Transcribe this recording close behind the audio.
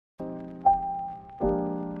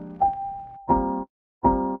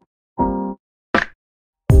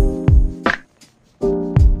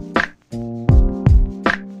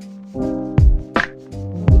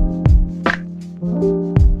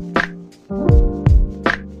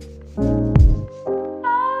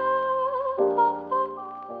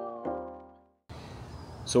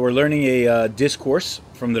So we're learning a discourse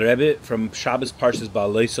from the Rebbe from Shabbos Parshas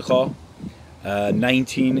Beha'aloscha,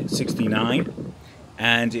 1969,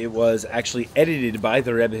 and it was actually edited by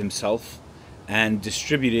the Rebbe himself and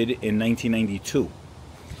distributed in 1992.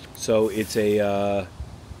 So it's a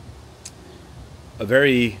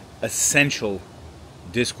very essential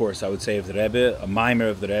discourse, I would say, of the Rebbe, a Maamar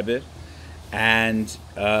of the Rebbe, and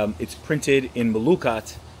it's printed in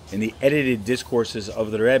Melukat, in the edited discourses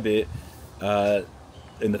of the Rebbe,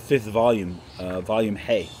 in the 5th volume, volume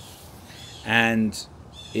Hei, and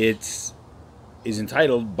it is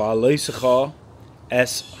entitled Beha'aloscha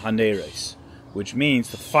es haneros, which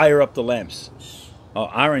means to fire up the lamps. Oh,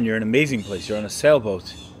 Aaron, you're in an amazing place. You're on a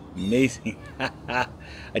sailboat. Amazing. I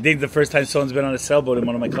think the first time someone's been on a sailboat in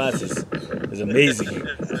one of my classes. It's amazing.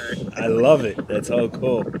 I love it. That's so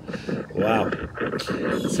cool. Wow.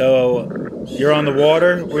 So you're on the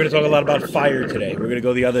water. We're going to talk a lot about fire today. We're going to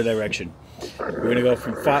go the other direction. We're going to go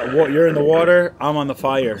from you're in the water, I'm on the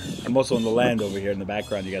fire. I'm also on the land over here in the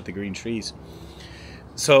background. You got the green trees.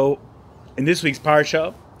 So in this week's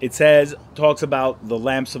parsha, it talks about the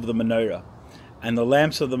lamps of the Menorah. And the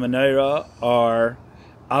lamps of the Menorah are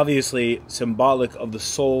obviously symbolic of the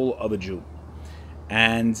soul of a Jew.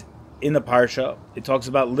 And in the parsha, it talks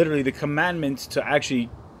about literally the commandment to actually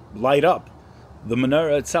light up the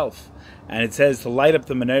Menorah itself. And it says to light up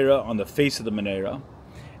the Menorah on the face of the Menorah.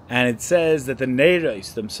 And it says that the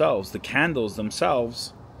neiros themselves, the candles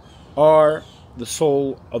themselves, are the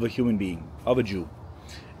soul of a human being, of a Jew.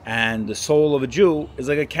 And the soul of a Jew is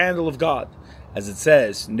like a candle of God. As it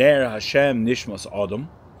says, Ner Hashem Nishmas Adam.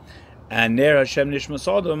 And Ner Hashem Nishmas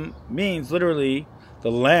Adam means literally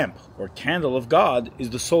the lamp or candle of God is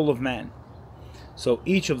the soul of man. So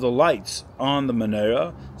each of the lights on the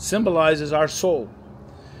Menorah symbolizes our soul.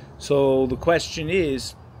 So the question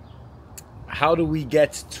is, how do we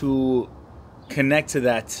get to connect to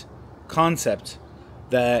that concept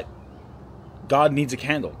that God needs a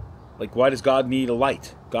candle? Like, why does God need a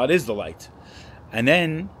light? God is the light. And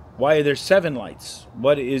then, why are there 7 lights?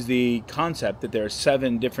 What is the concept that there are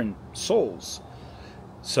 7 different souls?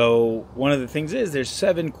 So, one of the things is, there's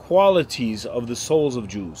 7 qualities of the souls of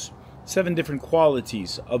Jews. 7 different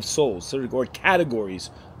qualities of souls, or categories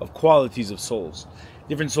of qualities of souls.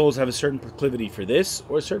 Different souls have a certain proclivity for this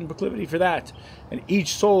or a certain proclivity for that. And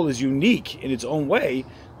each soul is unique in its own way,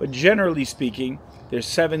 but generally speaking, there's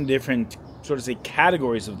 7 different, sort of say,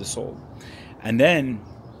 categories of the soul. And then,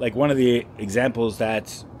 like one of the examples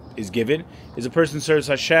that is given is a person serves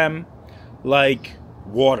Hashem like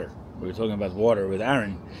water. We were talking about water with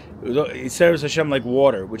Aaron. He serves Hashem like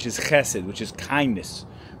water, which is chesed, which is kindness,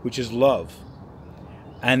 which is love.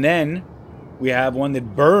 And then we have one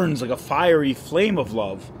that burns like a fiery flame of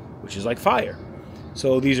love, which is like fire.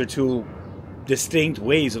 So these are 2 distinct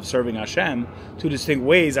ways of serving Hashem, 2 distinct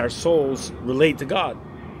ways our souls relate to God.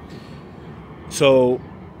 So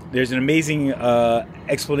there's an amazing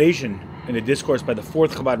explanation in a discourse by the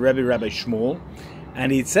 4th Chabad Rebbe, Rabbi Shmuel,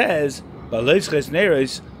 and it says, that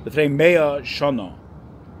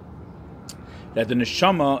the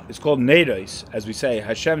neshama is called neros, as we say.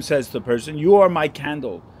 Hashem says to the person, you are my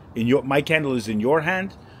candle. My candle is in your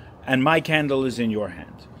hand, and my candle is in your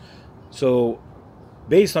hand. So,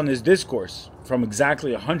 based on this discourse, from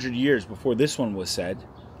exactly 100 years before this one was said,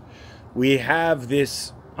 we have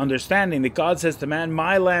this understanding that God says to man,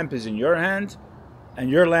 my lamp is in your hand, and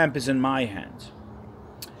your lamp is in my hand.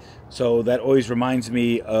 So that always reminds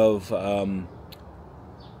me of the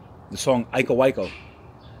song Iko Waiko.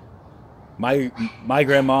 My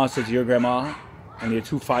grandma said to your grandma, and there are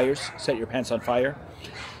 2 fires, set your pants on fire.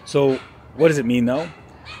 So what does it mean though?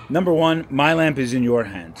 Number 1, my lamp is in your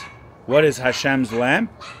hand. What is Hashem's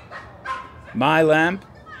lamp? My lamp,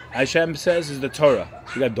 Hashem says, is the Torah.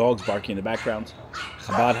 We got dogs barking in the background.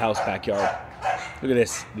 Chabad house backyard. Look at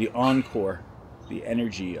this, the encore, the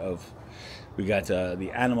energy of, we got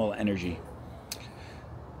the animal energy.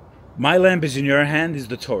 My lamp is in your hand is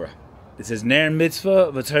the Torah. It says, Ner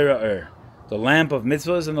mitzvah v'Torah the lamp of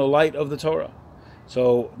mitzvahs and the light of the Torah.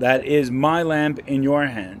 So that is my lamp in your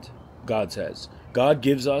hand, God says. God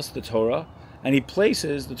gives us the Torah, and He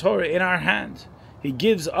places the Torah in our hand. He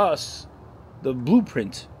gives us the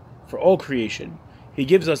blueprint for all creation. He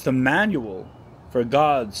gives us the manual for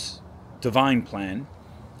God's divine plan.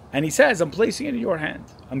 And He says, I'm placing it in your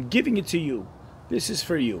hand. I'm giving it to you. This is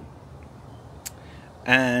for you.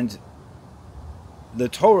 And the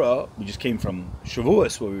Torah, we just came from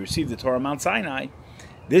Shavuos, where we received the Torah on Mount Sinai.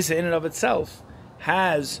 This in and of itself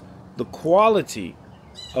has the quality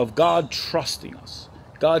of God trusting us.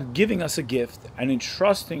 God giving us a gift and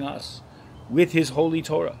entrusting us with His holy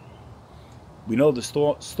Torah. We know the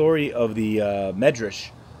story of the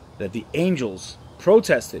Medrash that the angels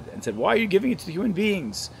protested and said, "Why are you giving it to the human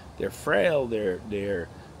beings? They're frail. They're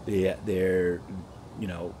you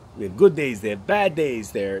know, they have good days. They have bad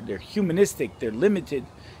days. They're humanistic. They're limited.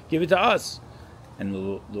 Give it to us." And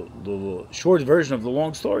the short version of the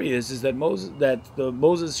long story is that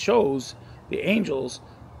Moses shows the angels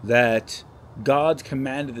that God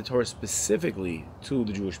commanded the Torah specifically to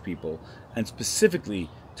the Jewish people and specifically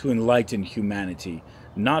to enlighten humanity,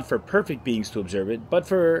 not for perfect beings to observe it, but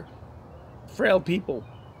for frail people,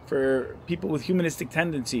 for people with humanistic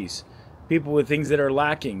tendencies, people with things that are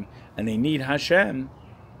lacking, and they need Hashem's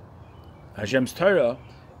Torah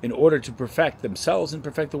in order to perfect themselves and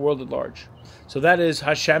perfect the world at large. So that is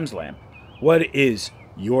Hashem's lamp. What is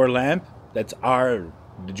your lamp? That's the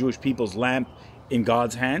Jewish people's lamp in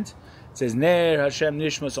God's hand. It says, Ner Hashem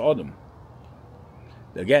Nishmas Odom.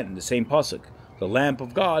 Again, the same pasuk. The lamp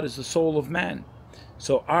of God is the soul of man.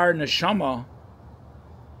 So our neshama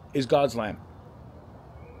is God's lamp.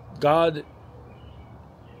 God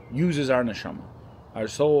uses our neshama. Our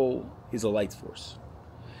soul is a light force.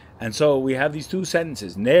 And so we have these two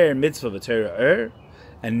sentences, Ner mitzvah v'terah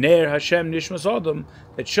and Ner Hashem nishmas odom,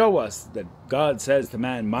 that show us that God says to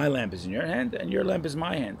man, my lamp is in your hand and your lamp is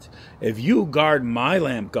my hand. If you guard my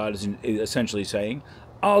lamp, God is essentially saying,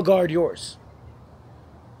 I'll guard yours.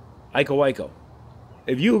 Aiko Aiko.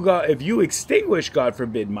 If you extinguish, God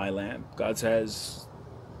forbid, my lamp, God says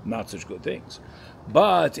not such good things.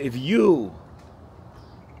 But if you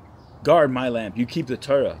guard my lamp, you keep the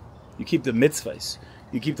Torah, you keep the mitzvahs,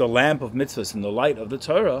 you keep the lamp of mitzvahs and the light of the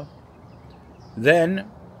Torah, then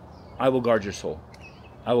I will guard your soul.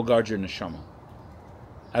 I will guard your neshama.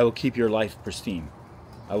 I will keep your life pristine.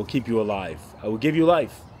 I will keep you alive. I will give you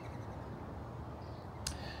life.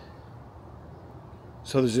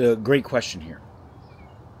 So there's a great question here.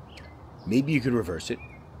 Maybe you could reverse it.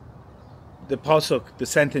 The pasuk, the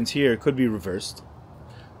sentence here could be reversed.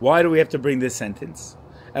 Why do we have to bring this sentence?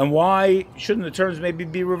 And why shouldn't the terms maybe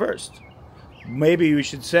be reversed? Maybe we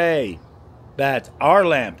should say that our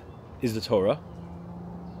lamp is the Torah,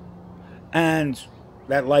 and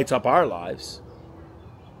that lights up our lives.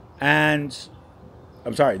 And,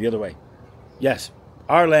 I'm sorry, the other way. Yes,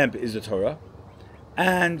 our lamp is the Torah,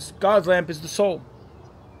 and God's lamp is the soul.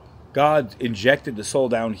 God injected the soul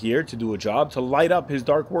down here to do a job, to light up his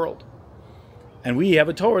dark world. And we have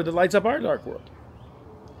a Torah that lights up our dark world.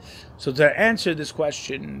 So to answer this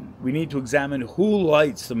question, we need to examine who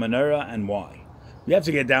lights the menorah and why. We have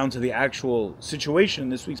to get down to the actual situation in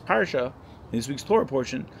this week's parsha, in this week's Torah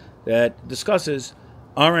portion, that discusses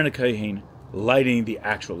Aharon HaKohen lighting the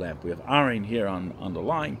actual lamp. We have Aharon here on the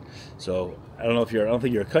line. So I don't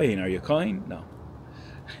think you're a Kohen. Are you a Kohen? No.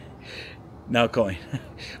 No Kohen.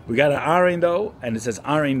 We got an Aharon though, and it says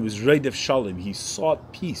Aharon was Reidef Shalom. He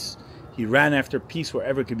sought peace. He ran after peace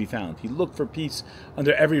wherever it could be found. He looked for peace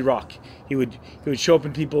under every rock. He would show up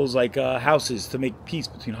in people's houses to make peace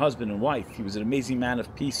between husband and wife. He was an amazing man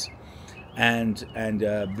of peace and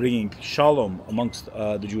bringing shalom amongst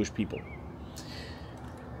the Jewish people.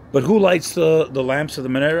 But who lights the lamps of the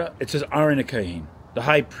menorah? It says Aharon HaKohen, the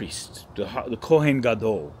high priest, the Kohen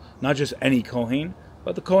Gadol. Not just any Kohen,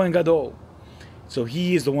 but the Kohen Gadol. So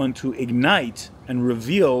he is the one to ignite and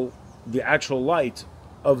reveal the actual light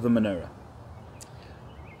of the menorah.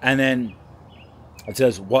 And then it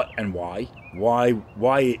says what and why.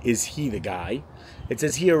 Why is he the guy? It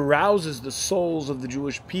says he arouses the souls of the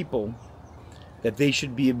Jewish people that they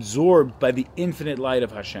should be absorbed by the infinite light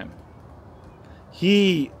of Hashem.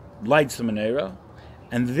 He lights the menorah,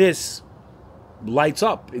 and this lights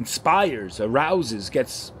up, inspires, arouses,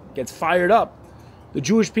 gets fired up the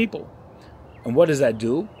Jewish people. And what does that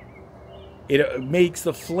do? It makes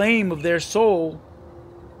the flame of their soul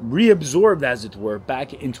reabsorbed, as it were,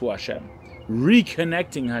 back into Hashem,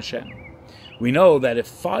 reconnecting Hashem. We know that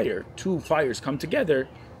if two fires come together,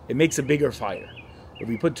 it makes a bigger fire. If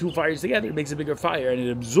we put two fires together, it makes a bigger fire, and it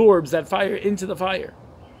absorbs that fire into the fire.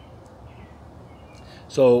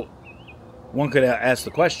 So one could ask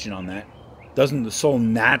the question on that, doesn't the soul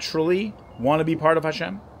naturally want to be part of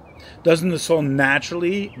Hashem? Doesn't the soul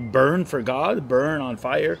naturally burn for God, burn on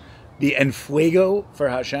fire, be en fuego for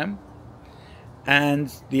Hashem?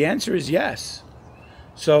 And the answer is yes.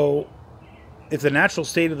 So if the natural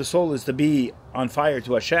state of the soul is to be on fire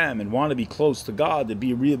to Hashem and want to be close to God, to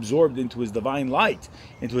be reabsorbed into his divine light,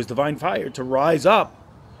 into his divine fire, to rise up,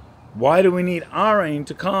 why do we need Aharon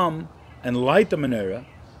to come and light the menorah,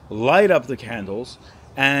 light up the candles,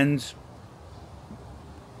 and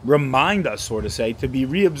remind us, so to say, to be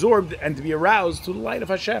reabsorbed and to be aroused to the light of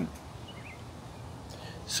Hashem?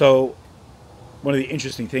 So one of the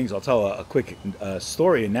interesting things, I'll tell a quick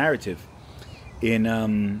story, a narrative,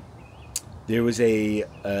 there was a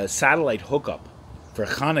satellite hookup for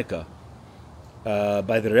Hanukkah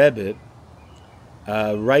by the Rebbe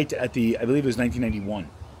right at I believe it was 1991.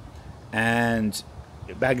 And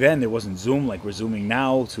back then there wasn't Zoom like we're Zooming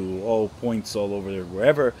now to all points all over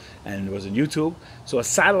wherever, and it wasn't YouTube. So a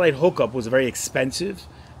satellite hookup was very expensive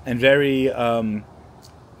and very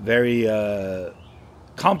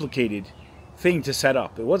complicated thing to set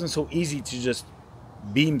up. It wasn't so easy to just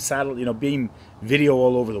beam video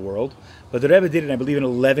all over the world. But the Rebbe did it, I believe, in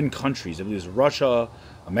 11 countries. I believe it was Russia,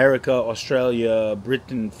 America, Australia,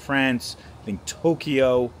 Britain, France, I think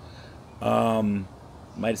Tokyo,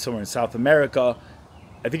 might have somewhere in South America.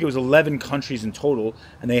 I think it was 11 countries in total,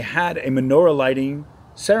 and they had a menorah lighting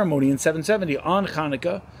ceremony in 770 on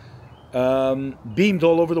Hanukkah, beamed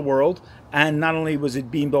all over the world. And not only was it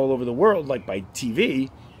beamed all over the world, like by TV,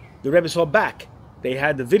 the Rebbe saw back. They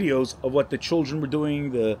had the videos of what the children were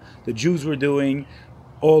doing, the Jews were doing,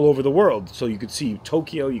 all over the world. So you could see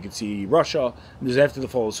Tokyo, you could see Russia. And this is after the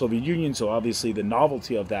fall of the Soviet Union, so obviously the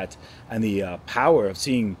novelty of that and the power of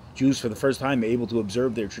seeing Jews for the first time able to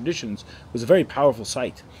observe their traditions was a very powerful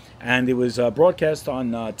sight. And it was broadcast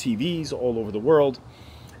on TVs all over the world.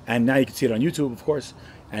 And now you can see it on YouTube, of course.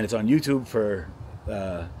 And it's on YouTube for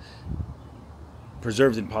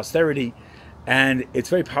preserved in posterity. And it's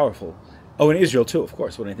very powerful. Oh, in Israel too, of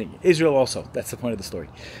course, what I think. Israel also, that's the point of the story.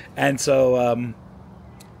 And so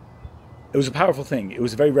it was a powerful thing. It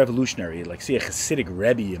was very revolutionary. Like, see a Chassidic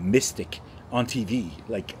Rebbe, a mystic, on TV,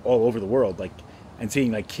 like all over the world, like, and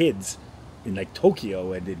seeing like kids in like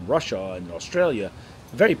Tokyo and in Russia and Australia.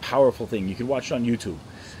 A very powerful thing. You could watch it on YouTube.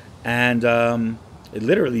 And it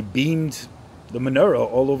literally beamed the menorah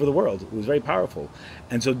all over the world. It was very powerful.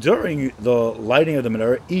 And so during the lighting of the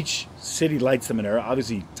menorah, each city lights the menorah.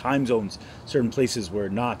 Obviously, time zones, certain places were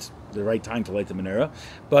not the right time to light the menorah.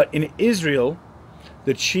 But in Israel,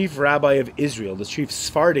 the chief rabbi of Israel, the chief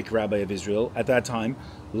Sephardic rabbi of Israel at that time,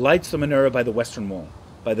 lights the menorah by the Western Wall,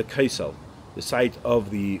 by the Kaisel, the site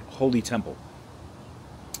of the Holy Temple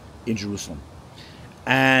in Jerusalem.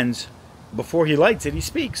 And before he lights it, he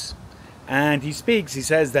speaks. And he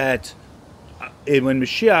says that when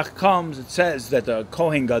Mashiach comes, it says that the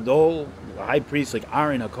Kohen Gadol, the high priest like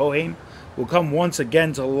Aharon HaKohen, will come once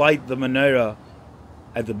again to light the menorah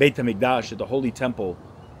at the Beit HaMikdash, at the Holy Temple,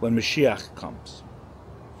 when Mashiach comes.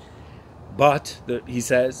 But, he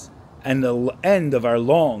says, and the end of our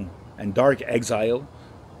long and dark exile,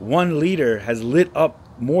 one leader has lit up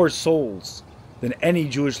more souls than any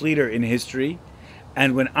Jewish leader in history,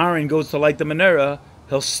 and when Aaron goes to light the menorah,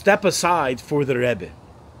 he'll step aside for the Rebbe.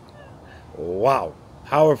 Wow,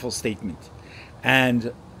 powerful statement.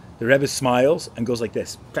 And the Rebbe smiles and goes like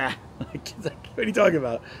this. What are you talking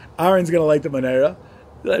about? Aaron's going to light the menorah.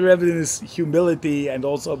 The Rebbe in his humility, and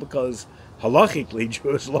also because halachically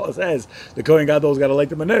Jewish law says the Kohen Gadol's got to light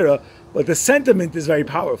the menorah, but the sentiment is very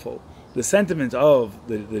powerful. The sentiment of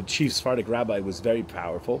the chief Sephardic rabbi was very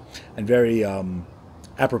powerful and very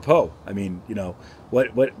apropos. I mean,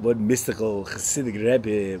 what mystical Chassidic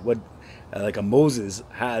Rebbe, like a Moses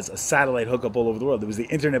has a satellite hookup all over the world. There was the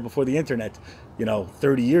internet before the internet,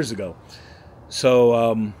 30 years ago.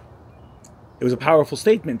 So it was a powerful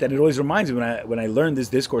statement, and it always reminds me when I learned this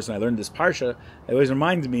discourse and I learned this parsha, it always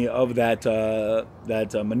reminds me of that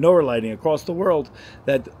menorah lighting across the world.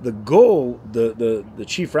 That the goal, the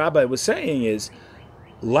chief rabbi was saying, is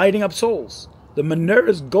lighting up souls. The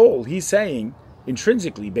menorah's goal, he's saying,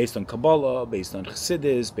 intrinsically, based on Kabbalah, based on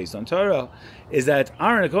Chassidus, based on Torah, is that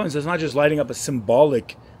Aharon HaKohen is not just lighting up a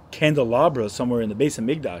symbolic candelabra somewhere in the base of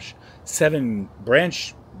Mikdash,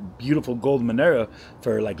 7-branch, beautiful gold menorah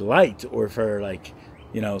for like light or for like,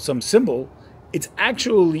 some symbol. It's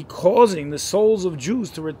actually causing the souls of Jews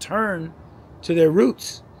to return to their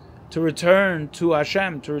roots, to return to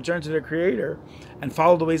Hashem, to return to their Creator, and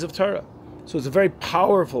follow the ways of Torah. So it's a very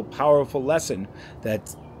powerful, powerful lesson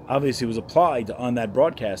that obviously was applied on that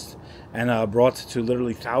broadcast and brought to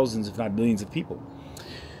literally thousands, if not millions of people.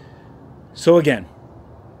 So again,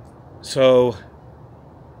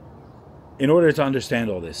 in order to understand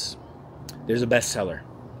all this, there's a bestseller.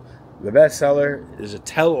 The bestseller is a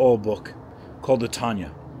tell-all book called the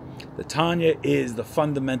Tanya. The Tanya is the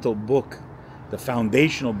fundamental book, the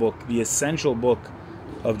foundational book, the essential book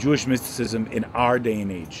of Jewish mysticism in our day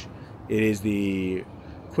and age. It is the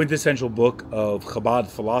quintessential book of Chabad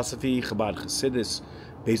philosophy, Chabad Chassidus,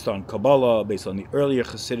 based on Kabbalah, based on the earlier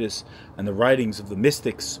Chassidus and the writings of the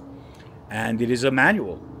mystics. And it is a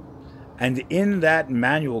manual. And in that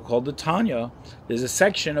manual called the Tanya, there's a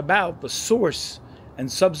section about the source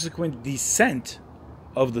and subsequent descent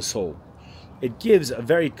of the soul. It gives a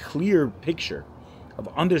very clear picture of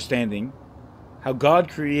understanding how God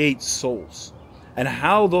creates souls and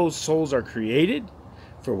how those souls are created,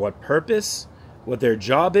 for what purpose, what their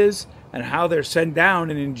job is, and how they're sent down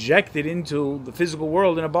and injected into the physical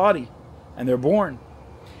world in a body, and they're born.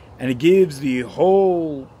 And it gives the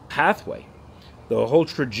whole pathway, the whole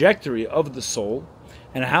trajectory of the soul,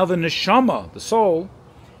 and how the neshama, the soul,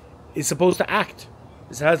 is supposed to act,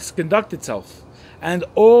 is how it's to conduct itself, and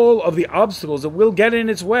all of the obstacles that will get in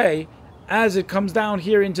its way as it comes down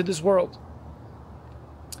here into this world.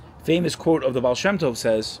 Famous quote of the Baal Shem Tov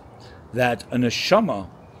says that a neshama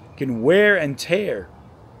can wear and tear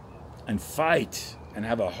and fight and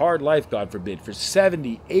have a hard life, God forbid, for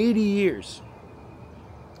 70, 80 years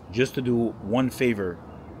just to do one favor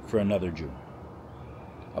for another Jew.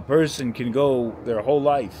 A person can go their whole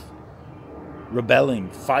life rebelling,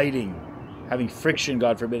 fighting, having friction,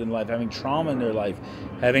 God forbid, in life, having trauma in their life,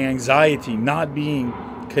 having anxiety, not being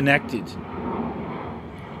connected.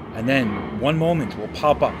 And then one moment will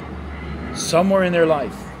pop up somewhere in their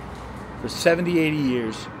life for 70, 80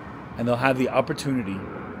 years, and they'll have the opportunity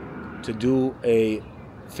to do a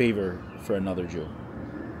favor for another Jew.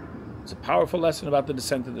 It's a powerful lesson about the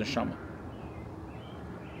descent of the neshama.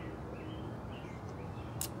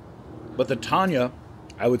 But the Tanya,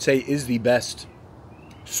 I would say, is the best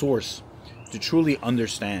source to truly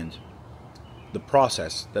understand the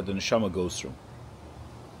process that the neshama goes through.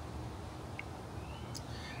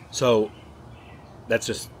 So that's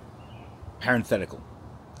just parenthetical.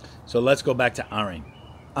 So let's go back to Aharon.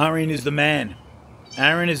 Aharon is the man.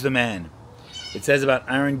 Aharon is the man. It says about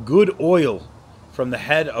Aharon, good oil from the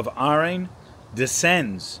head of Aharon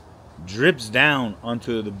descends, drips down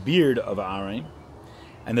onto the beard of Aharon,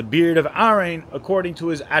 and the beard of Aharon according to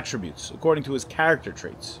his attributes, according to his character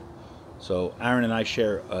traits. So Aharon and I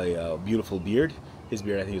share a beautiful beard. His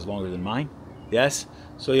beard, I think, is longer than mine. Yes?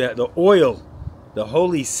 So yeah, the oil, the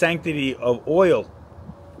holy sanctity of oil,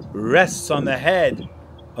 rests on the head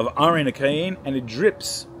of Aharon HaKohen, and it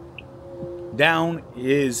drips down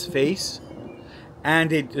his face,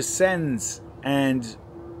 and it descends and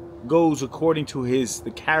goes according to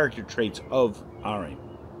the character traits of Aharon.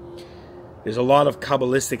 There's a lot of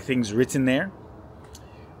Kabbalistic things written there,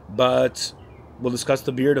 but we'll discuss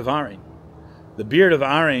the beard of Aharon. The beard of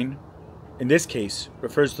Aharon, in this case,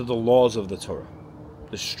 refers to the laws of the Torah.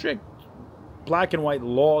 The strict black and white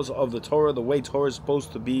laws of the Torah, the way Torah is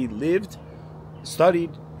supposed to be lived,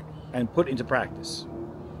 studied, and put into practice.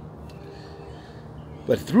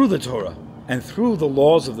 But through the Torah and through the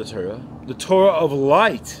laws of the Torah of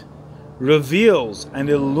light reveals and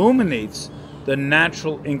illuminates the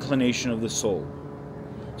natural inclination of the soul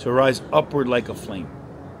to rise upward like a flame.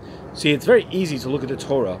 See, it's very easy to look at the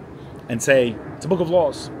Torah and say, it's a book of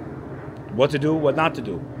laws. What to do, what not to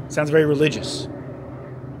do. It sounds very religious.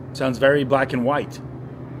 It sounds very black and white.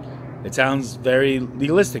 It sounds very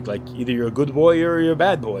legalistic, like either you're a good boy or you're a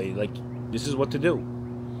bad boy. Like, this is what to do.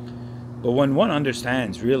 But when one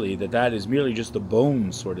understands, really, that that is merely just the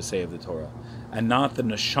bones, so to say, of the Torah, and not the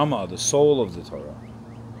neshama, the soul of the Torah,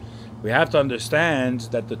 we have to understand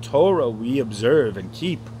that the Torah we observe and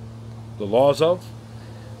keep the laws of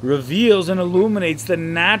reveals and illuminates the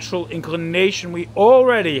natural inclination we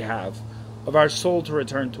already have of our soul to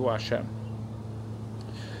return to Hashem.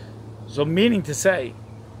 So meaning to say,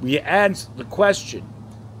 we answer the question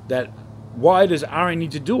that why does Aharon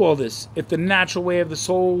need to do all this if the natural way of the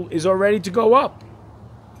soul is already to go up?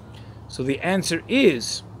 So the answer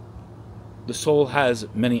is, the soul has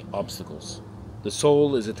many obstacles. The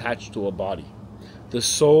soul is attached to a body. The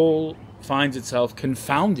soul finds itself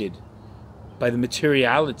confounded by the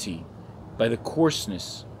materiality, by the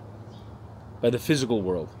coarseness, by the physical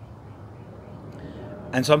world.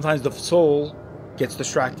 And sometimes the soul gets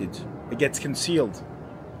distracted. It gets concealed.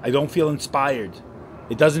 I don't feel inspired.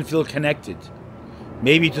 It doesn't feel connected.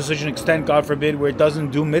 Maybe to such an extent, God forbid, where it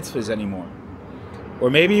doesn't do mitzvahs anymore. Or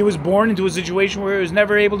maybe it was born into a situation where it was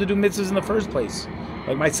never able to do mitzvahs in the first place.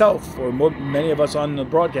 Like myself, or many of us on the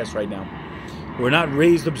broadcast right now. We're not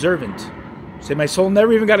raised observant. Say, my soul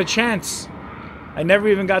never even got a chance. I never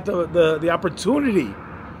even got the opportunity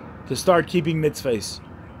to start keeping mitzvahs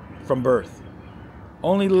from birth.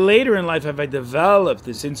 Only later in life have I developed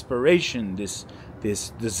this inspiration, this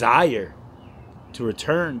desire to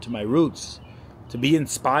return to my roots, to be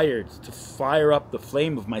inspired, to fire up the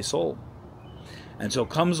flame of my soul. And so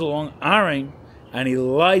comes along Aharon, and he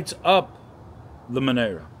lights up the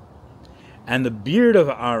Menorah. And the beard of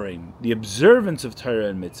Aharon, the observance of Torah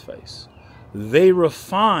and mitzvahs, they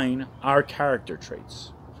refine our character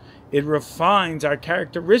traits. It refines our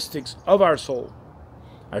characteristics of our soul.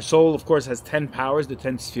 Our soul, of course, has 10 powers, the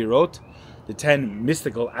 10 sfirot, the 10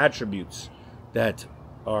 mystical attributes that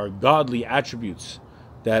are godly attributes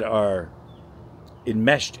that are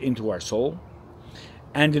enmeshed into our soul.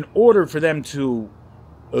 And in order for them to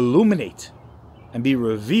illuminate and be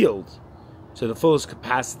revealed to the fullest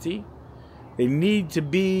capacity, they need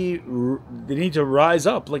to rise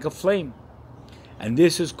up like a flame. And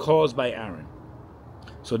this is caused by Aaron.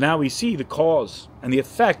 So now we see the cause and the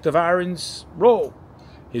effect of Aaron's role.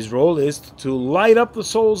 His role is to light up the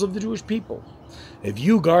souls of the Jewish people. If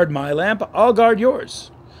you guard my lamp, I'll guard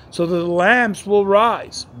yours. So that the lamps will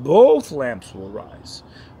rise. Both lamps will rise.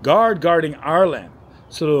 Guarding our lamp,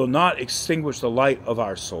 so that it will not extinguish the light of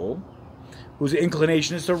our soul, whose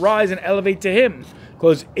inclination is to rise and elevate to him.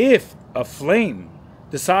 Because if a flame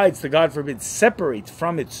decides to, God forbid, separate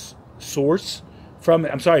from its source, from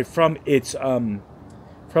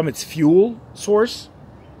its fuel source,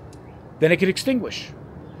 then it could extinguish.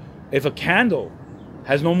 If a candle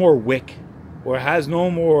has no more wick, or has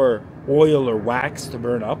no more oil or wax to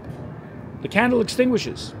burn up, the candle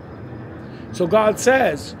extinguishes. So God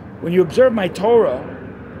says, when you observe my Torah,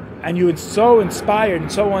 and you are so inspired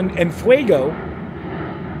and so en fuego,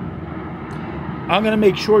 I'm going to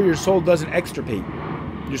make sure your soul doesn't extirpate.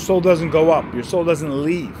 Your soul doesn't go up. Your soul doesn't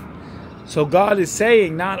leave. So God is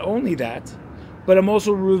saying not only that, but I'm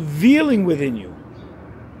also revealing within you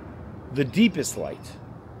the deepest light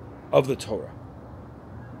of the Torah.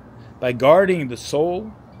 By guarding the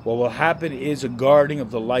soul, what will happen is a guarding of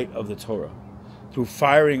the light of the Torah, through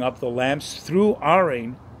firing up the lamps through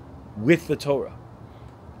Aharon with the Torah.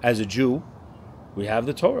 As a Jew, we have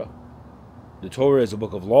the Torah. The Torah is a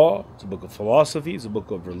book of law, it's a book of philosophy, it's a book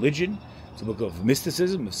of religion, it's a book of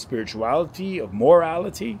mysticism, of spirituality, of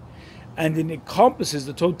morality, and it encompasses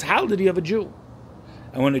the totality of a Jew.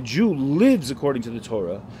 And when a Jew lives according to the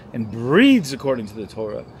Torah, and breathes according to the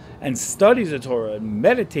Torah, and studies the Torah, and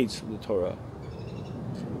meditates the Torah,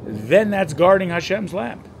 then that's guarding Hashem's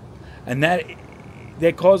lamp. And that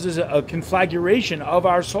causes a conflagration of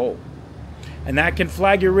our soul. And that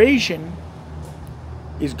conflagration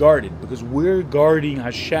is guarded because we're guarding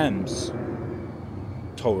Hashem's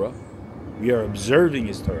Torah. We are observing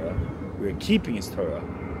His Torah. We are keeping His Torah.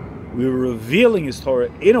 We are revealing His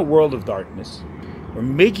Torah in a world of darkness. We're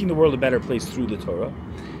making the world a better place through the Torah.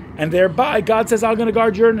 And thereby, God says, I'm going to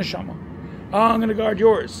guard your neshama. I'm going to guard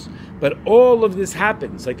yours. But all of this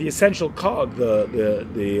happens, like the essential cog,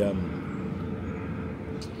 this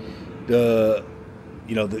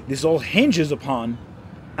all hinges upon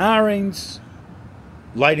Aaron's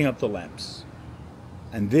lighting up the lamps.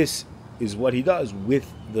 And this is what he does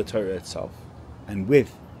with the Torah itself and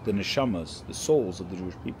with the neshamas, the souls of the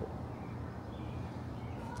Jewish people.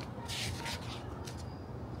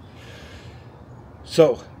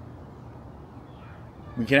 So,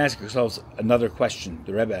 we can ask ourselves another question.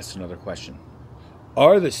 The Rebbe asks another question.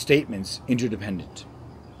 Are the statements interdependent?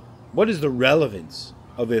 What is the relevance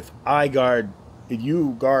of if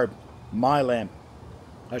you guard my lamp,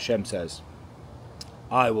 Hashem says,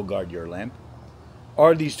 I will guard your lamp?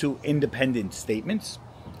 Are these two independent statements,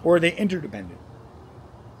 or are they interdependent?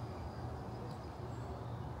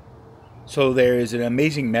 So there is an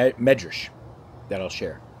amazing medrash that I'll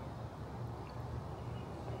share.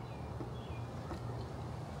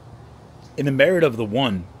 In the merit of the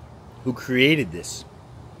one who created this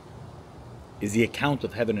is the account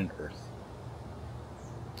of heaven and earth.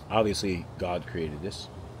 Obviously, God created this.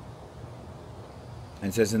 And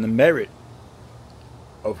it says in the merit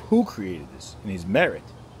of who created this, in his merit,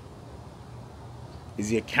 is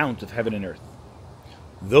the account of heaven and earth.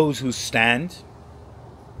 Those who stand.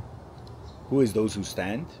 Who is those who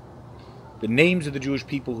stand? The names of the Jewish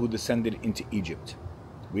people who descended into Egypt.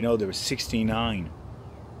 We know there were 69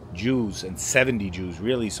 Jews and 70 Jews.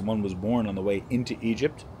 Really, someone was born on the way into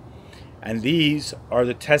Egypt. And these are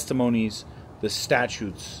the testimonies, the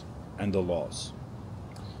statutes, and the laws.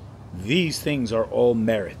 These things are all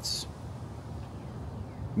merits.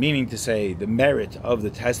 Meaning to say, the merit of the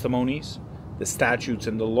testimonies, the statutes,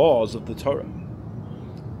 and the laws of the Torah.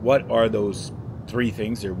 What are those three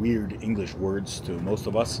things? They're weird English words to most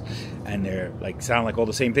of us, and they're sound like all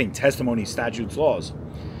the same thing. Testimonies, statutes, laws.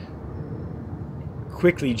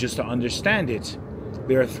 Quickly, just to understand it,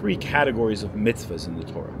 there are three categories of mitzvahs in the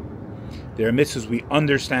Torah. There are mitzvahs we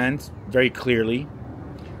understand very clearly.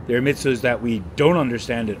 There are mitzvahs that we don't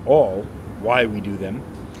understand at all, why we do them.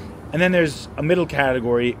 And then there's a middle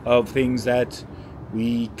category of things that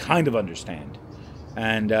we kind of understand.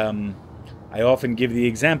 And I often give the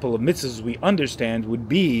example of mitzvahs we understand would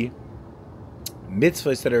be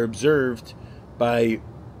mitzvahs that are observed by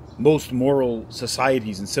most moral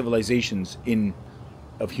societies and civilizations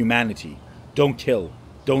of humanity. Don't kill,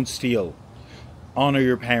 don't steal, honor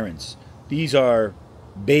your parents. These are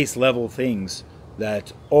base level things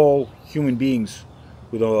that all human beings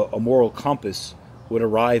with a moral compass would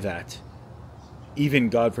arrive at, even,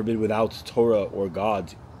 God forbid, without Torah or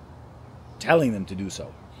God telling them to do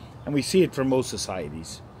so. And we see it from most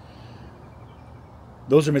societies.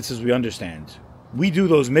 Those are mitzvahs we understand. We do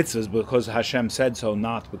those mitzvahs because Hashem said so,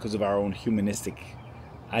 not because of our own humanistic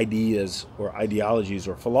ideas or ideologies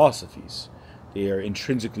or philosophies. They are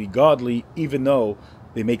intrinsically godly, even though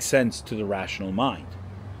they make sense to the rational mind.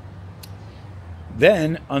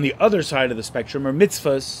 Then, on the other side of the spectrum are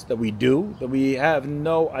mitzvahs that we do, that we have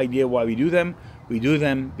no idea why we do them. We do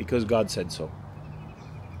them because God said so.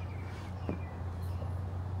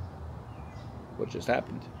 What just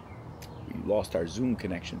happened? We lost our Zoom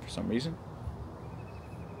connection for some reason.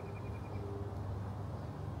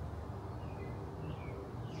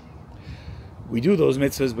 We do those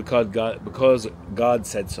mitzvahs because God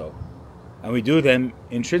said so. And we do them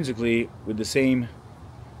intrinsically with the same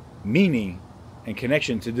meaning and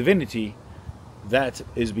connection to divinity. That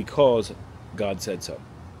is because God said so.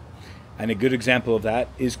 And a good example of that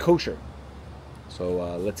is kosher.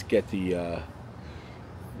 So let's get the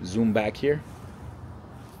Zoom back here.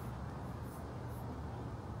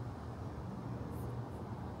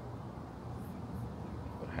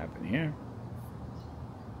 What happened here?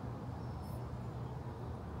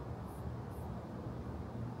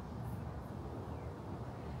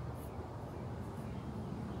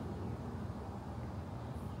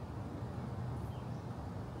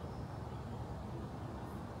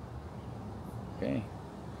 Okay,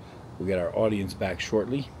 we'll get our audience back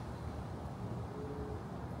shortly.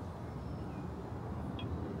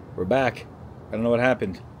 We're back. I don't know what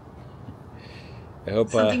happened. I hope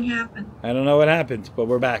something happened. I don't know what happened, but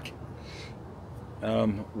we're back.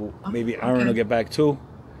 Maybe Aaron will get back too.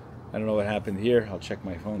 I don't know what happened here. I'll check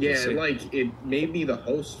my phone. Yeah, like it made me the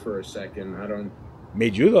host for a second. I don't.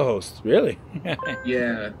 Made you the host, really?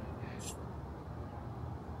 Yeah.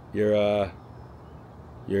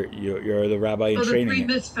 You're the rabbi in training.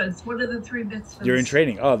 The 3 mitzvahs. What are the 3 mitzvahs? You're in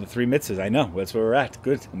training. Oh, the 3 mitzvahs. I know. That's where we're at.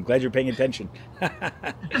 Good. I'm glad you're paying attention.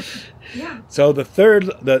 Yeah. So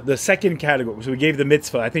the second category. So we gave the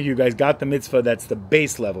mitzvah. I think you guys got the mitzvah. That's the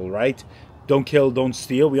base level, right? Don't kill, don't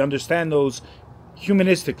steal. We understand those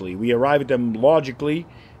humanistically. We arrive at them logically,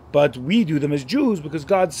 but we do them as Jews because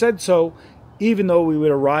God said so, even though we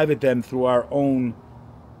would arrive at them through our own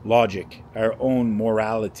logic, our own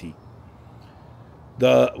morality.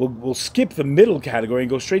 We'll skip the middle category and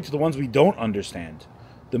go straight to the ones we don't understand.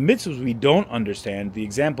 The mitzvahs we don't understand, the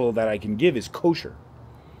example that I can give is kosher.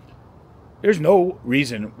 There's no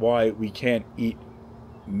reason why we can't eat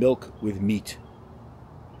milk with meat.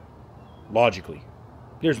 Logically.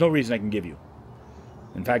 There's no reason I can give you.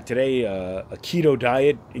 In fact, today, a keto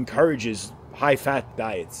diet encourages high-fat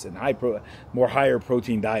diets and higher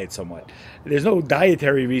protein diets somewhat. There's no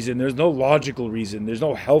dietary reason. There's no logical reason. There's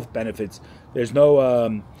no health benefits. There's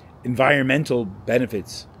no environmental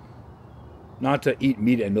benefits not to eat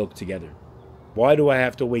meat and milk together. Why do I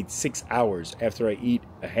have to wait 6 hours after I eat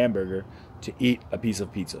a hamburger to eat a piece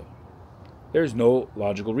of pizza? There's no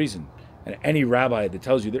logical reason. And any rabbi that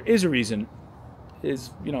tells you there is a reason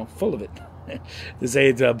is, full of it. To say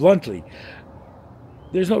it bluntly.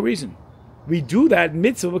 There's no reason. We do that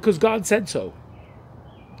mitzvah because God said so.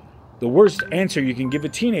 The worst answer you can give a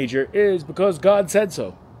teenager is because God said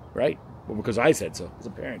so, right? Or because I said so as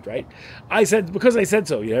a parent, right? Because I said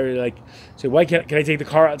so. You're like, say, why can I take the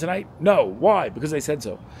car out tonight? No. Why? Because I said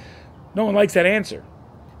so. No one likes that answer.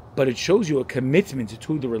 But it shows you a commitment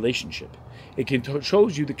to the relationship. It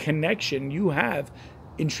shows you the connection you have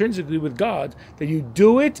intrinsically with God, that you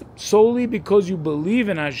do it solely because you believe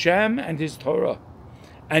in Hashem and His Torah.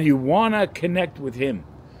 And you want to connect with Him.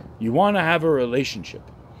 You want to have a relationship.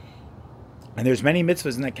 And there's many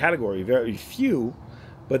mitzvahs in that category. Very few,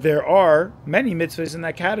 but there are many mitzvahs in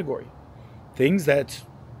that category. Things that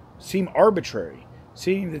seem arbitrary,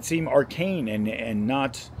 that seem arcane and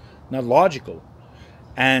not logical.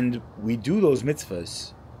 And we do those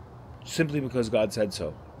mitzvahs simply because God said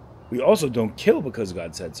so. We also don't kill because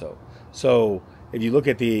God said so. So if you look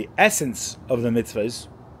at the essence of the mitzvahs,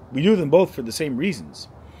 we do them both for the same reasons.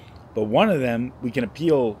 But one of them we can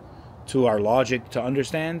appeal to our logic to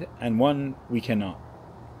understand, and one we cannot.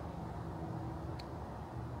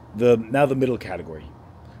 Now the middle category.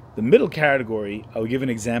 The middle category, I will give an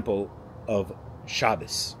example of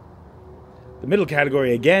Shabbos. The middle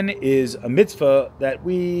category, again, is a mitzvah that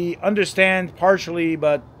we understand partially,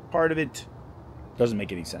 but part of it doesn't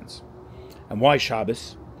make any sense. And why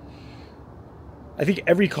Shabbos? I think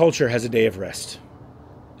every culture has a day of rest.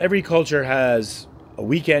 Every culture has a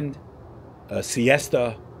weekend, a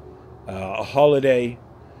siesta, a holiday,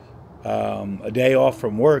 a day off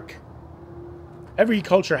from work. Every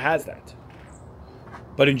culture has that.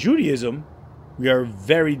 But in Judaism, we are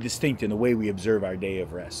very distinct in the way we observe our day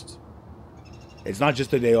of rest. It's not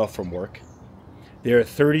just a day off from work. There are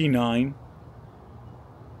 39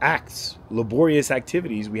 acts, laborious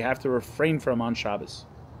activities we have to refrain from on Shabbos.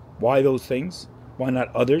 Why those things? Why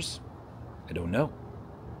not others? I don't know.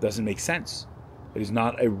 Doesn't make sense. It is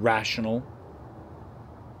not a rational.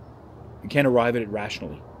 You can't arrive at it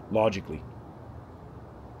rationally, logically.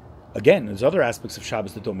 Again, there's other aspects of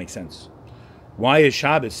Shabbos that don't make sense. Why is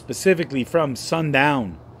Shabbos specifically from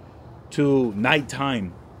sundown to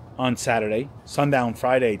nighttime on Saturday, sundown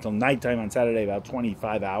Friday till nighttime on Saturday, about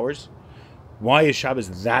 25 hours? Why is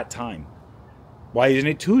Shabbos that time? Why isn't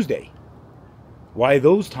it Tuesday? Why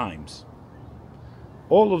those times?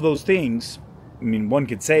 All of those things, I mean, one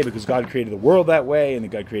could say because God created the world that way and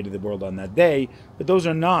that God created the world on that day, but those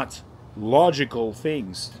are not logical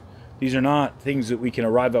things. These are not things that we can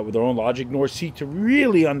arrive at with our own logic, nor seek to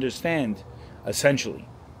really understand essentially.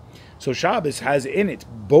 So Shabbos has in it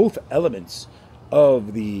both elements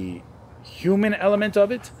of the human element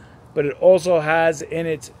of it, but it also has in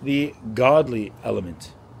it the godly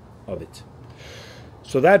element of it.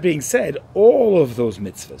 So that being said, all of those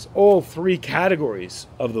mitzvahs, all three categories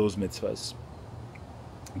of those mitzvahs,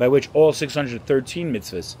 by which all 613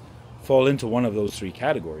 mitzvahs fall into one of those three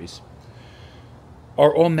categories,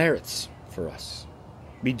 are all merits for us.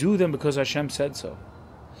 We do them because Hashem said so.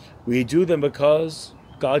 We do them because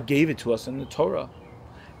God gave it to us in the Torah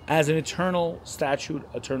as an eternal statute,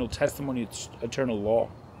 eternal testimony, eternal law.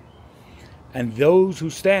 And those who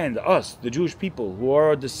stand, us, the Jewish people, who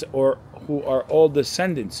are all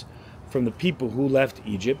descendants from the people who left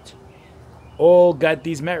Egypt, all got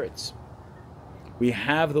these merits. We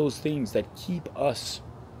have those things that keep us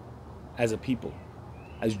as a people,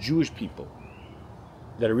 as Jewish people,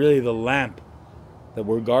 that are really the lamp that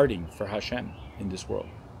we're guarding for Hashem in this world.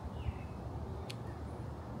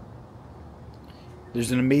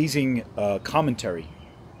 There's an amazing commentary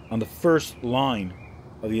on the first line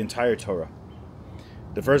of the entire Torah.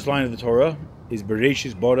 The first line of the Torah is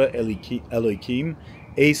Bereshis bara Elokim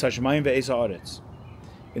eis hashamayim ve'eis haaretz.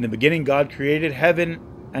 In the beginning, God created heaven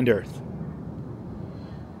and earth.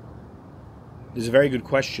 There's a very good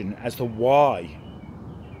question as to why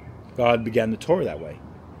God began the Torah that way.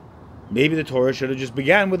 Maybe the Torah should have just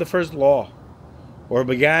began with the first law, or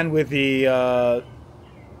began with the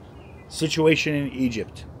situation in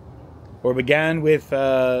Egypt, or began with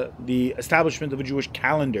the establishment of a Jewish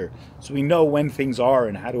calendar, so we know when things are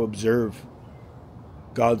and how to observe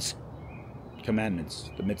God's commandments,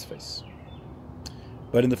 the mitzvahs.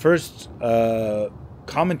 But in the first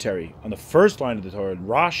commentary on the first line of the Torah,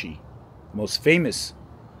 Rashi, the most famous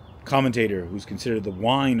commentator who's considered the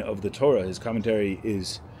wine of the Torah, his commentary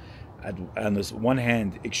is, on this one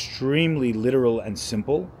hand, extremely literal and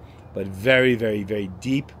simple, but very, very, very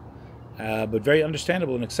deep, but very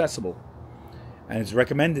understandable and accessible. And it's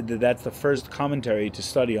recommended that that's the first commentary to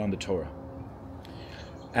study on the Torah.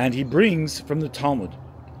 And he brings from the Talmud,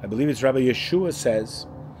 I believe it's Rabbi Yeshua says,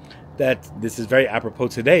 that this is very apropos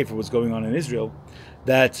today for what's going on in Israel,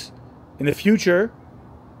 that in the future,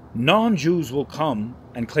 non-Jews will come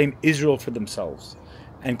and claim Israel for themselves,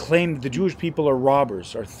 and claim that the Jewish people are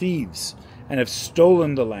robbers, are thieves, and have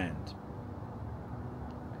stolen the land.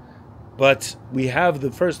 But we have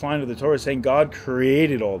the first line of the Torah saying God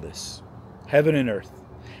created all this, heaven and earth,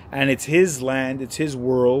 and it's His land, it's His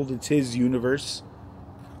world, it's His universe,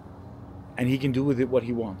 and He can do with it what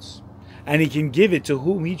He wants, and He can give it to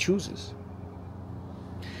whom He chooses.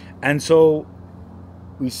 And so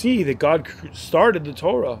we see that God started the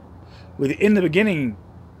Torah with, in the beginning,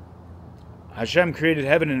 Hashem created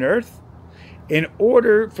heaven and earth in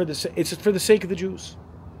order it's for the sake of the Jews.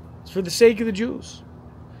 It's for the sake of the Jews.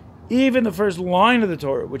 Even the first line of the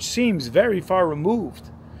Torah, which seems very far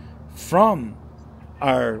removed from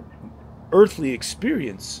our earthly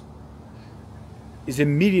experience, is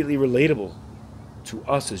immediately relatable to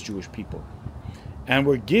us as Jewish people. And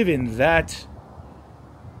we're given that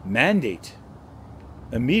mandate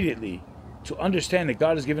immediately to understand that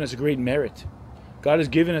God has given us a great merit. God has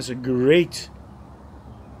given us a great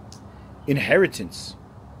inheritance,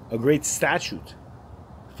 a great statute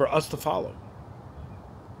for us to follow.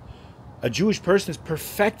 A Jewish person is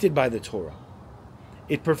perfected by the Torah.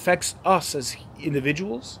 It perfects us as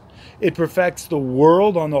individuals. It perfects the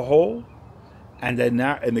world on the whole. And then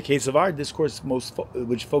in the case of our discourse,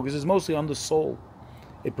 which focuses mostly on the soul,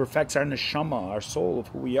 it perfects our neshama, our soul of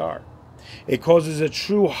who we are. It causes a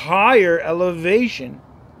true higher elevation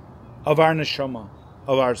of our neshama,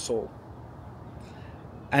 of our soul.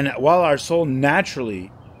 And while our soul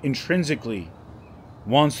naturally, intrinsically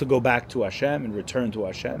wants to go back to Hashem and return to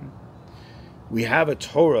Hashem, we have a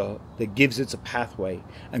Torah that gives it a pathway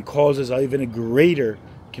and causes even a greater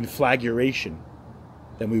conflagration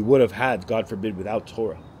than we would have had, God forbid, without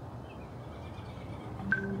Torah.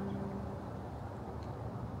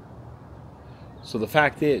 So the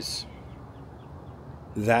fact is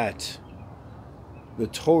that the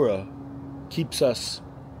Torah keeps us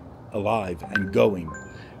alive and going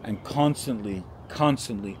and constantly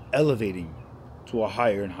elevating to a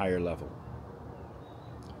higher and higher level.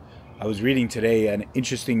 I was reading today an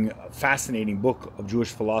interesting, fascinating book of Jewish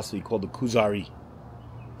philosophy called the Kuzari.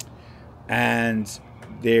 And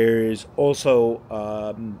there's also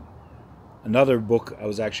another book I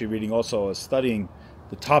was actually reading also, studying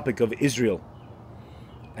the topic of Israel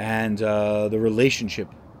and the relationship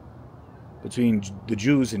between the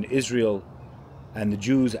Jews in Israel and the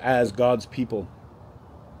Jews as God's people,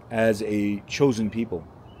 as a chosen people.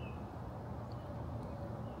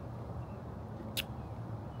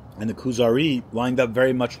 And the Kuzari lined up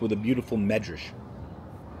very much with a beautiful medrash.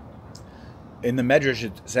 In the medrash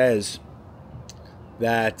it says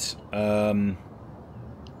that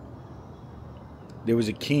there was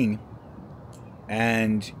a king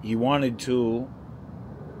and he wanted to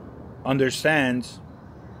understand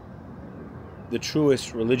the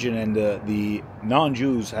truest religion, and the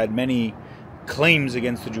non-Jews had many claims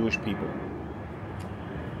against the Jewish people.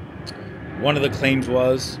 One of the claims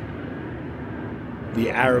was the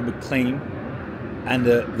Arabic claim, and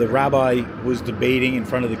the rabbi who was debating in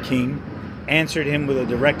front of the king answered him with a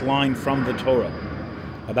direct line from the Torah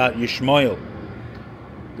about Yishmael.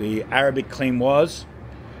 The Arabic claim was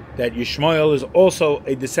that Yishmael is also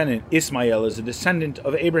a descendant, Ismael is a descendant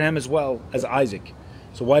of Abraham as well as Isaac.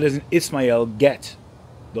 So why doesn't Ismael get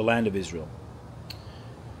the land of Israel?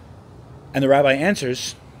 And the rabbi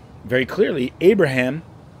answers very clearly, Abraham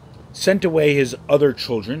sent away his other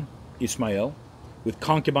children, Ismael, with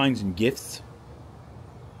concubines and gifts,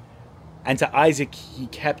 and to Isaac he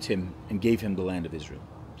kept him and gave him the land of Israel.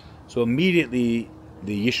 So immediately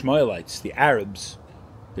the Ishmaelites, the Arabs,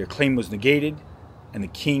 their claim was negated, and the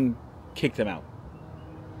king kicked them out.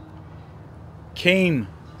 Came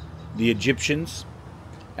the Egyptians,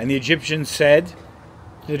 and the Egyptians said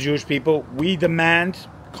to the Jewish people, we demand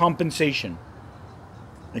compensation.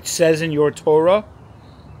 It says in your Torah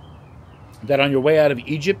that on your way out of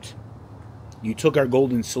Egypt, you took our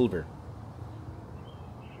gold and silver.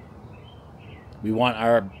 We want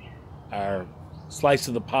our slice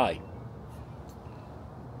of the pie.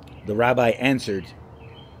 The rabbi answered,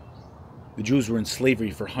 the Jews were in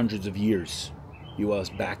slavery for hundreds of years. You owe us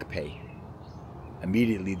back pay.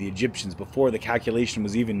 Immediately the Egyptians, before the calculation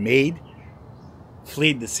was even made,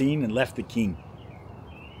 fled the scene and left the king.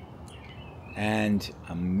 And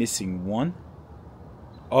I'm missing one.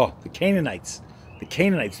 Oh, the Canaanites. The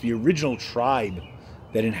Canaanites, the original tribe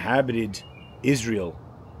that inhabited Israel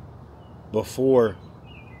before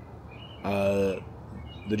the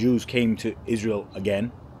Jews came to Israel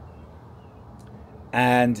again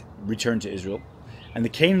and returned to Israel. And the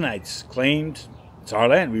Canaanites claimed, it's our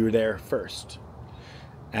land, we were there first.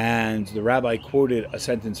 And the rabbi quoted a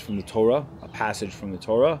sentence from the Torah, a passage from the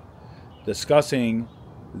Torah, discussing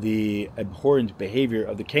the abhorrent behavior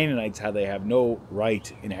of the Canaanites, how they have no right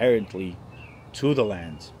inherently to the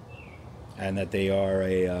land, and that they are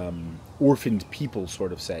a orphaned people,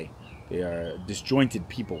 sort of say. They are disjointed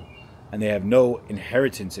people, and they have no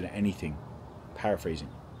inheritance in anything. Paraphrasing.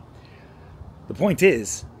 The point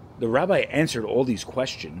is, the rabbi answered all these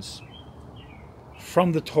questions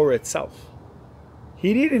from the Torah itself.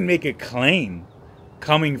 He didn't make a claim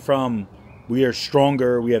coming from, we are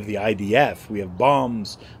stronger, we have the IDF, we have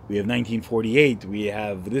bombs, we have 1948, we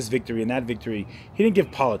have this victory and that victory. He didn't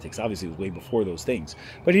give politics. Obviously, it was way before those things.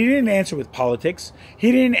 But he didn't answer with politics.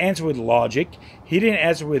 He didn't answer with logic. He didn't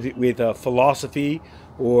answer with philosophy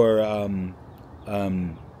or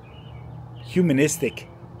humanistic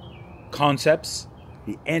concepts.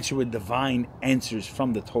 He answered with divine answers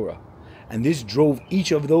from the Torah. And this drove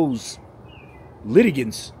each of those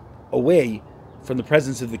litigants away from the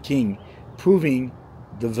presence of the king, proving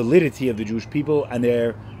the validity of the Jewish people and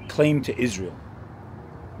their claim to Israel.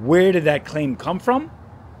 Where did that claim come from?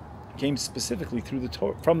 It came specifically through the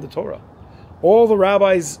Torah, from the Torah. All the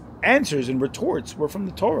rabbis' answers and retorts were from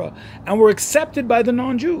the Torah and were accepted by the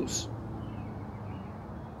non-Jews.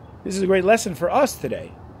 This is a great lesson for us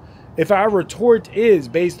today. If our retort is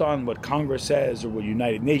based on what Congress says or what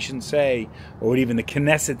United Nations say or what even the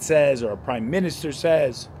Knesset says or a prime minister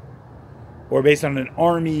says, or based on an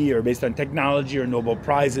army or based on technology or Nobel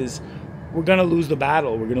Prizes, we're going to lose the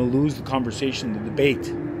battle. We're going to lose the conversation, the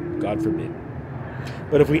debate. God forbid.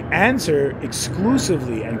 But if we answer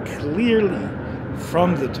exclusively and clearly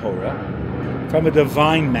from the Torah, from a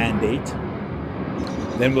divine mandate,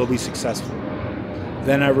 then we'll be successful.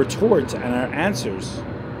 Then our retorts and our answers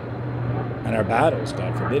and our battles,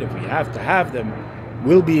 God forbid, if we have to have them,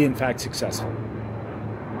 will be in fact successful.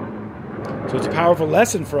 So it's a powerful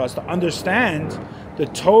lesson for us to understand the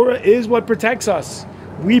Torah is what protects us.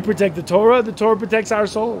 We protect the Torah protects our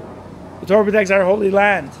soul. The Torah protects our holy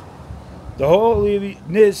land. The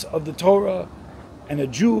holiness of the Torah and a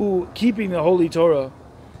Jew keeping the holy Torah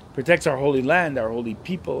protects our holy land, our holy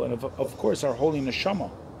people, and of course our holy neshama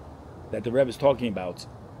that the Rebbe is talking about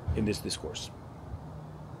in this discourse.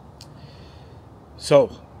 So,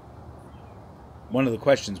 one of the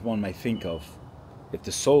questions one might think of, if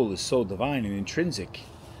the soul is so divine and intrinsic,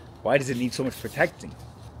 why does it need so much protecting?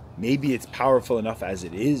 Maybe it's powerful enough as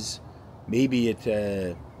it is. Maybe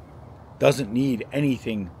it doesn't need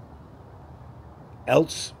anything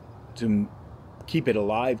else to keep it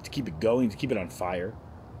alive, to keep it going, to keep it on fire.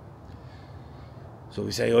 So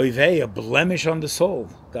we say, oy vey, a blemish on the soul,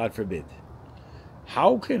 God forbid.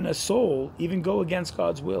 How can a soul even go against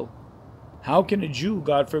God's will? How can a Jew,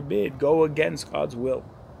 God forbid, go against God's will?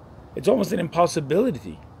 It's almost an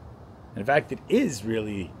impossibility. In fact, it is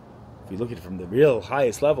really, if you look at it from the real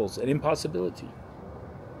highest levels, an impossibility.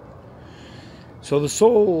 So the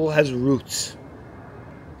soul has roots.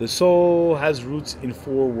 The soul has roots in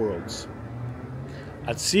 4 worlds.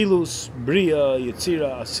 Atzilus, Bria,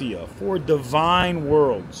 Yetzira, Asiya. 4 divine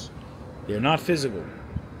worlds. They are not physical.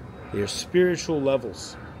 They are spiritual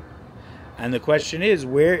levels. And the question is,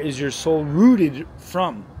 where is your soul rooted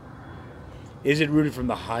from? Is it rooted from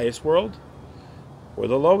the highest world or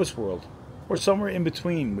the lowest world? Or somewhere in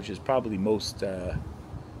between, which is probably most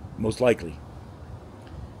likely.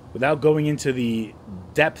 Without going into the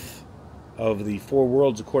depth of the 4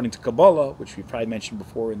 worlds according to Kabbalah, which we probably mentioned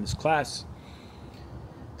before in this class,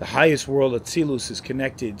 the highest world, Atzilus, is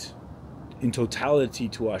connected in totality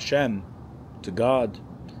to Hashem, to God.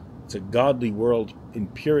 It's a godly world in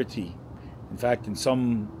purity. In fact, in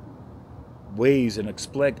some ways and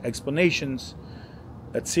explanations,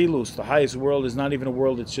 Atzilus, the highest world, is not even a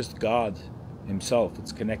world, it's just God himself.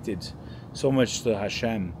 It's connected so much to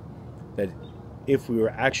Hashem that if we were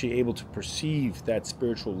actually able to perceive that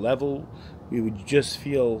spiritual level, we would just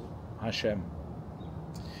feel Hashem.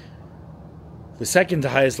 The second to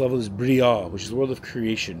highest level is Bria, which is the world of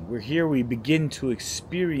creation, where here we begin to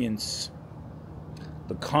experience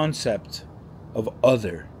the concept of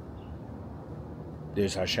other.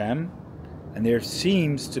 There's Hashem, and there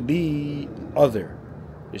seems to be other.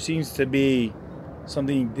 There seems to be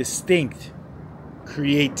something distinct,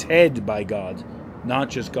 created by God, not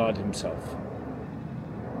just God himself.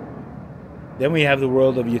 Then we have the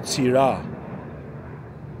world of Yetzirah,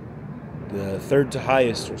 the third to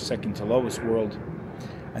highest or second to lowest world.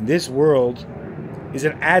 And this world is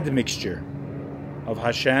an admixture of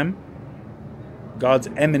Hashem, God's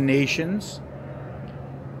emanations,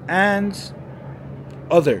 and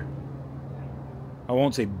other. I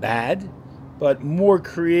won't say bad, but more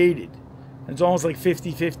created. And it's almost like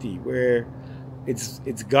 50-50, where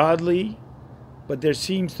it's godly, but there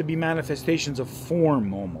seems to be manifestations of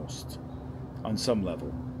form almost, on some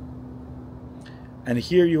level. And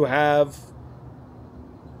here you have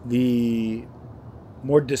the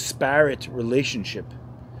more disparate relationship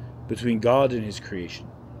between God and his creation.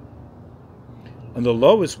 On the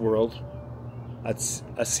lowest world,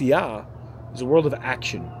 Asiyah, is a world of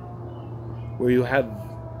action, where you have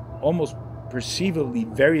almost perceivably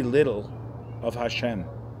very little of Hashem.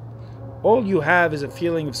 All you have is a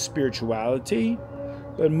feeling of spirituality,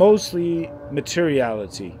 but mostly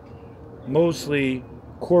materiality, mostly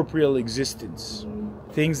corporeal existence,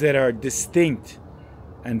 things that are distinct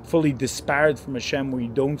and fully disparate from Hashem, where you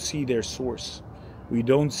don't see their source, where you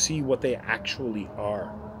don't see what they actually are,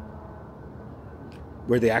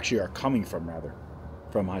 where they actually are coming from, rather,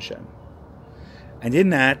 from Hashem. And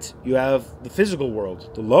in that, you have the physical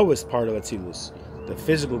world, the lowest part of Atzilus, the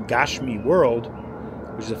physical Gashmi world,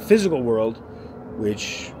 which is a physical world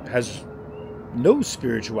which has no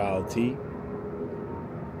spirituality,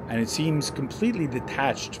 and it seems completely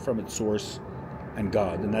detached from its source and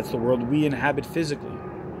God. And that's the world we inhabit physically.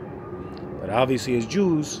 But obviously as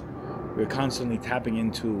Jews, we're constantly tapping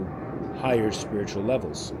into higher spiritual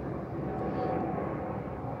levels.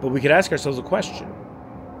 But we could ask ourselves a question.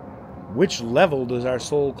 Which level does our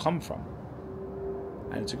soul come from?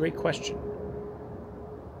 And it's a great question.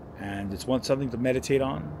 And it's something to meditate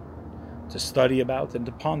on, to study about, and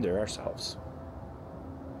to ponder ourselves.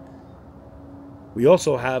 we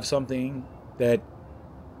also have something that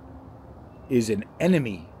is an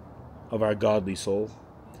enemy of our godly soul,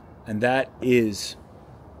 and that is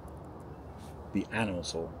the animal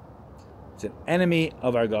soul. It's an enemy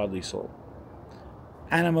of our godly soul.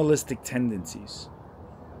 Animalistic tendencies.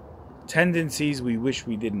 Tendencies we wish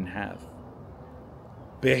we didn't have.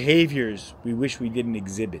 Behaviors we wish we didn't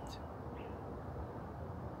exhibit.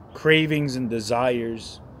 Cravings and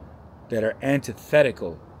desires that are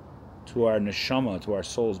antithetical to our neshama, to our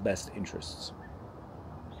soul's best interests.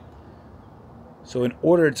 So in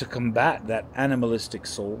order to combat that animalistic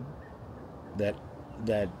soul, that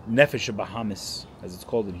nefesh bahamis, as it's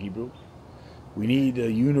called in Hebrew, we need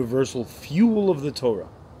a universal fuel of the Torah.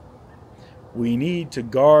 We need to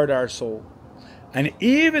guard our soul. And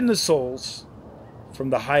even the souls from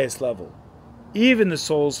the highest level, even the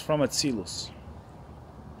souls from Atzilus,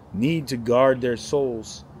 need to guard their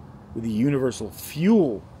souls with the universal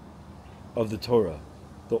fuel of the Torah,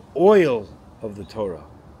 the oil of the Torah.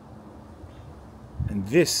 And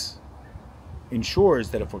this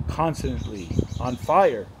ensures that if we're constantly on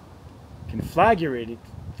fire, conflagrated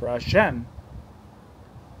for Hashem,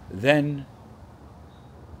 then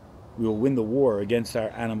we will win the war against our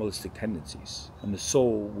animalistic tendencies, and the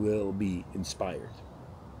soul will be inspired.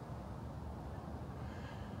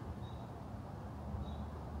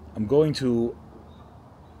 I'm going to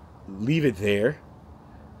leave it there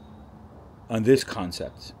on this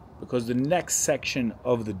concept, because the next section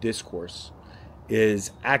of the discourse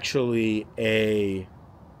is actually a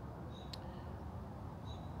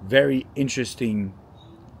very interesting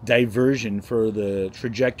diversion for the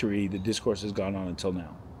trajectory the discourse has gone on until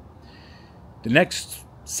now. The next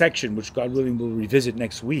section, which God willing we'll revisit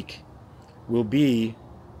next week, will be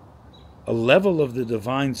a level of the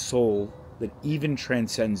divine soul that even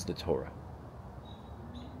transcends the Torah.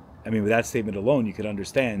 I mean, with that statement alone, you could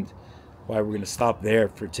understand why we're going to stop there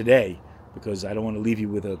for today, because I don't want to leave you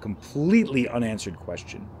with a completely unanswered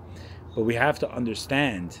question. But we have to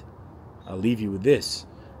understand, I'll leave you with this,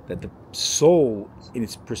 that the soul in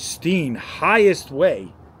its pristine, highest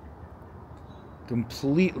way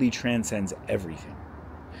completely transcends everything.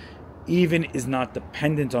 Even is not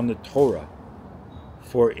dependent on the Torah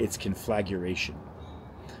for its conflagration.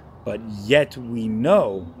 But yet we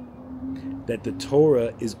know that the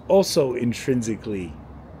Torah is also intrinsically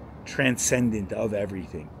transcendent of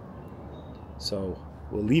everything. So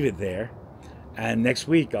we'll leave it there. And next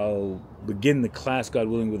week I'll begin the class, God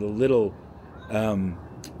willing, with a little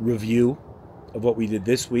review of what we did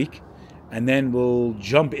this week. And then we'll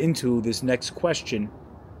jump into this next question,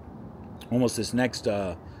 almost this next,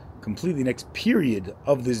 completely next period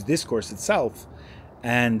of this discourse itself.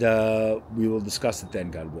 And we will discuss it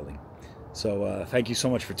then, God willing. So thank you so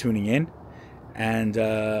much for tuning in. And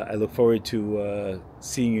I look forward to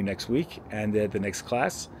seeing you next week and at the next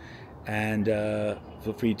class. And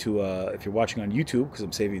feel free to, if you're watching on YouTube, because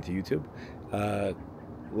I'm saving it to YouTube,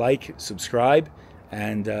 like, subscribe,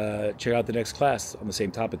 and check out the next class on the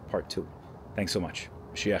same topic, part 2. Thanks so much.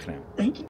 Moshiach now. Thank you.